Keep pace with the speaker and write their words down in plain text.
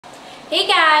Hey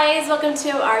guys, welcome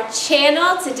to our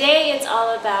channel. Today it's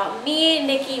all about me,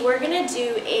 Nikki. We're gonna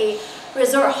do a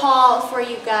resort haul for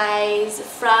you guys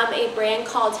from a brand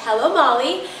called Hello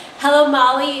Molly. Hello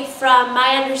Molly, from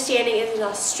my understanding, is an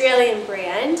Australian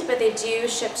brand, but they do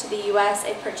ship to the US.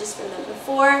 I purchased from them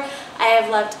before. I have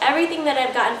loved everything that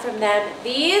I've gotten from them.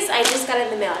 These I just got in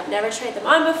the mail. I've never tried them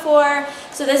on before,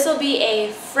 so this will be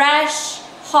a fresh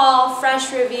haul,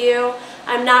 fresh review.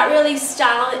 I'm not really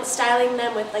styling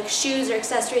them with like shoes or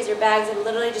accessories or bags. I'm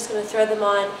literally just going to throw them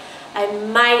on. I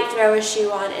might throw a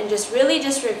shoe on and just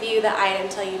review the item,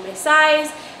 tell you my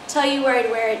size, tell you where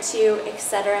I'd wear it to,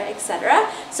 etc., etc.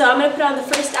 So I'm going to put on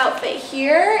the first outfit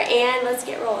here and let's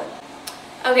get rolling.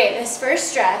 Okay, this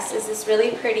first dress is this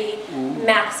really pretty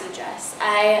maxi dress.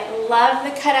 I love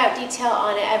the cutout detail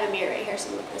on it. I have a mirror right here,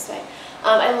 so look this way.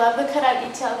 I love the cutout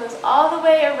detail. It goes all the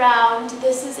way around.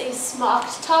 This is a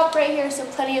smocked top right here, so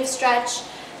plenty of stretch.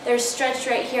 There's stretch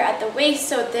right here at the waist,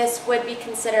 so this would be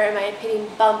considered, in my opinion,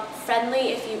 bump friendly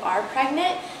if you are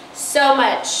pregnant. So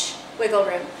much wiggle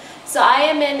room. So I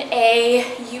am in a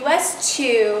US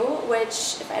 2,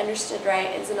 which, if I understood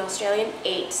right, is an Australian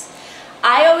 8.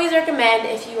 I always recommend,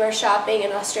 if you are shopping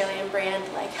an Australian brand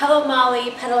like Hello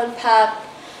Molly, Petal and Pup,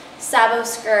 Sabo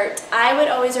skirt, I would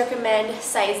always recommend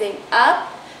sizing up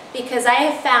because I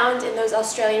have found in those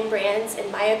Australian brands,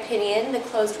 in my opinion, the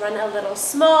clothes run a little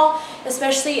small,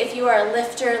 especially if you are a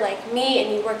lifter like me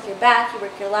and you work your back, you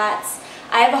work your lats.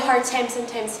 I have a hard time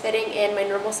sometimes fitting in my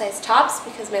normal size tops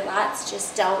because my lats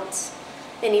just don't,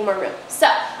 they need more room. So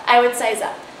I would size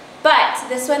up. But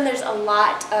this one, there's a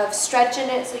lot of stretch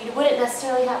in it, so you wouldn't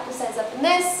necessarily have to size up in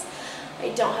this. I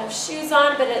don't have shoes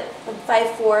on, but I'm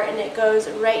 5'4", and it goes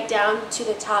right down to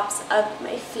the tops of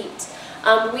my feet.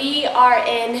 We are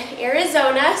in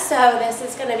Arizona, so this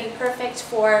is going to be perfect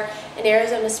for an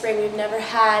Arizona spring. We've never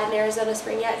had an Arizona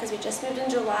spring yet because we just moved in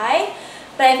July,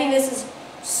 but I think this is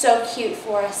so cute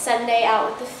for a Sunday out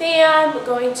with the fam,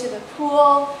 going to the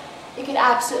pool. It could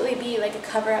absolutely be like a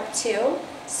cover-up too.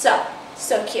 So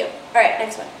cute. All right,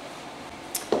 next one.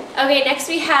 Okay, next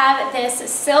we have this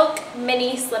silk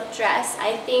mini slip dress.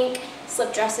 I think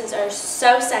slip dresses are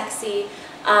so sexy.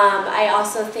 I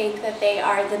also think that they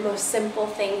are the most simple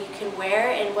thing you can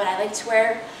wear, and what I like to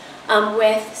wear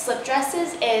with slip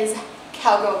dresses is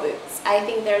cowgirl boots. I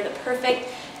think they're the perfect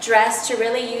dress to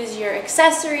really use your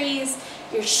accessories,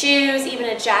 your shoes, even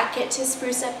a jacket to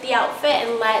spruce up the outfit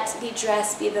and let the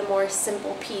dress be the more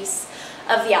simple piece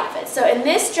of the outfit. So in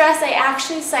this dress, I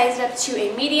actually sized up to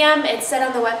a medium. It said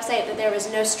on the website that there was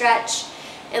no stretch,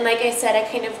 and like I said, I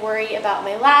kind of worry about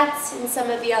my lats in some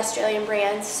of the Australian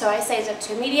brands, so I sized up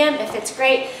to a medium. It fits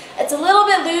great. It's a little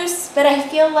bit loose, but I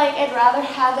feel like I'd rather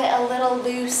have it a little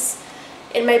loose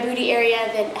in my booty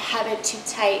area than have it too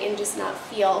tight and just not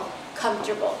feel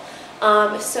comfortable.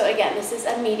 So again, this is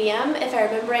a medium. If I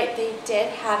remember right, they did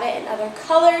have it in other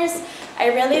colors. I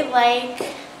really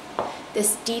like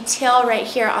this detail right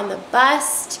here on the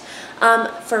bust.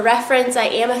 For reference, I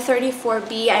am a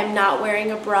 34B. I'm not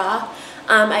wearing a bra.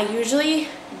 I usually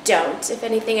don't. If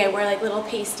anything, I wear like little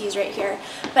pasties right here.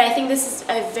 But I think this is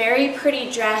a very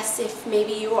pretty dress if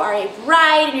maybe you are a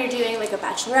bride and you're doing like a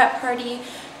bachelorette party,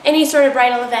 any sort of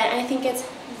bridal event. I think it's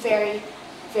very,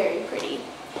 very pretty,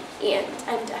 and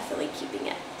I'm definitely keeping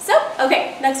it. So,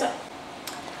 okay, next one.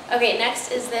 Okay,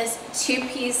 next is this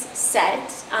two-piece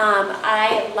set.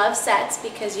 I love sets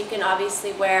because you can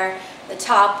obviously wear the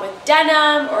top with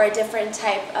denim or a different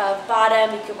type of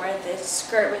bottom. You can wear the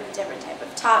skirt with a different type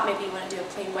of top. Maybe you want to do a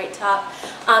plain white top.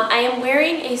 I am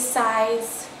wearing a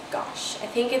size, gosh, I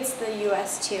think it's the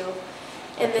US 2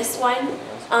 in this one.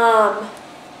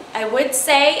 I would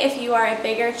say if you are a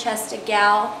bigger chested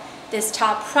gal, this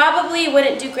top probably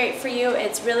wouldn't do great for you.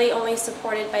 It's really only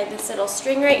supported by this little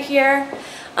string right here.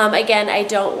 Again, I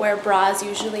don't wear bras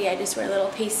usually. I just wear little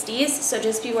pasties, so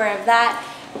just be aware of that.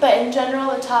 But in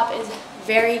general, the top is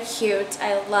very cute.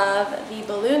 I love the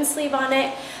balloon sleeve on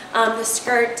it. The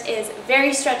skirt is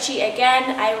very stretchy.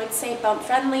 Again, I would say bump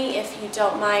friendly if you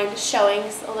don't mind showing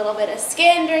a little bit of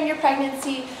skin during your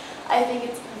pregnancy. I think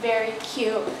it's very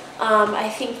cute. I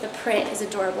think the print is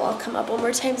adorable. I'll come up one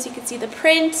more time so you can see the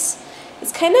print.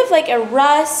 It's kind of like a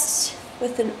rust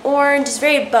with an orange. It's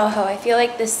very boho. I feel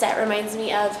like this set reminds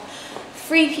me of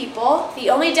Free People.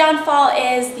 The only downfall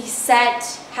is the set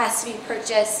has to be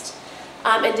purchased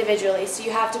individually. So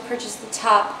you have to purchase the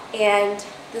top and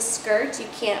the skirt. You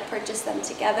can't purchase them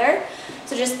together.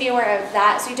 So just be aware of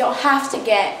that. So you don't have to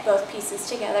get both pieces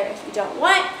together if you don't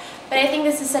want. But I think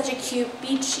this is such a cute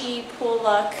beachy pool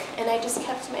look, and I just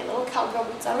kept my little cowgirl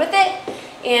boots on with it,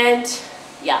 and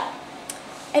yeah,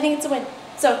 I think it's a win.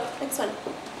 So next one.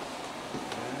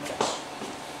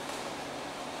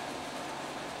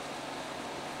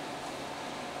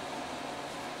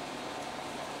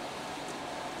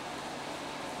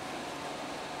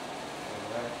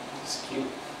 It's cute.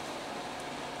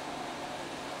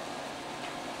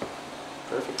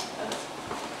 Perfect.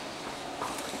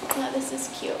 Yeah, this is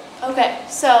cute. Okay,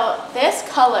 so this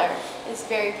color is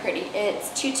very pretty.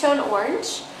 It's two-tone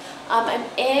orange. I'm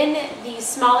in the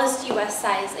smallest US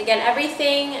size. Again,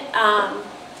 everything,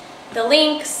 the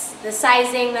links, the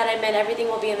sizing that I'm in, everything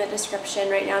will be in the description.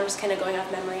 Right now I'm just kind of going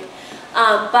off memory.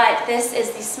 But this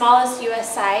is the smallest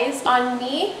US size on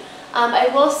me. I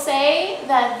will say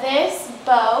that this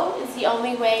bow is the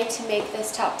only way to make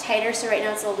this top tighter. So right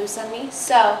now it's a little loose on me.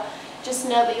 So just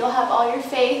know that you'll have all your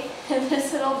faith in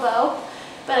this little bow.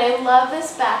 But I love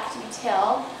this back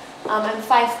detail. I'm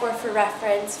 5'4" for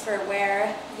reference for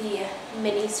where the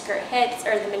mini skirt hits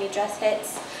or the mini dress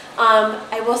hits.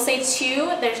 I will say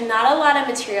too, there's not a lot of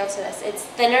material to this. It's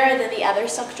thinner than the other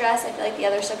silk dress. I feel like the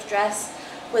other silk dress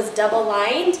was double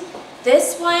lined.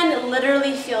 This one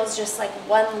literally feels just like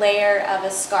one layer of a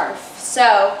scarf.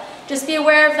 So just be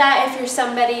aware of that if you're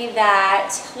somebody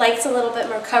that likes a little bit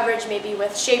more coverage, maybe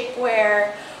with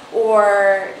shapewear,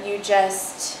 or you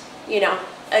just, you know,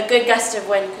 a good gust of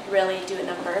wind could really do a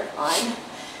number on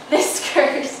this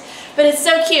skirt. But it's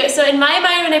so cute. So in my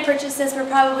mind, when I purchased this, we're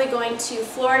probably going to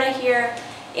Florida here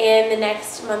in the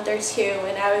next month or two.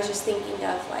 And I was just thinking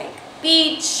of like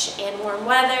beach and warm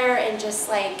weather and just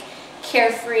like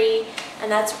carefree.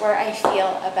 And that's where I feel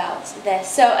about this.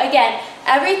 So again,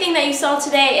 everything that you saw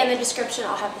today in the description,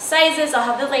 I'll have the sizes, I'll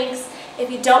have the links. If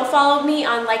you don't follow me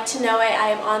on Like to Know It, I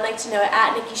am on Like to Know It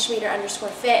at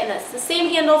NikkiSchmieder_fit, and that's the same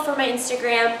handle for my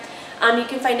Instagram. You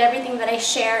can find everything that I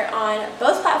share on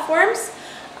both platforms.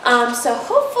 So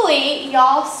hopefully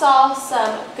y'all saw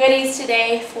some goodies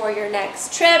today for your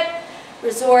next trip,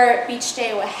 resort, beach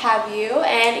day, what have you,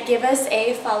 and give us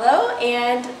a follow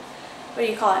and what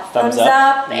do you call it? Thumbs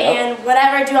up Yep. and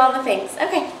whatever, do all the things.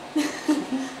 Okay.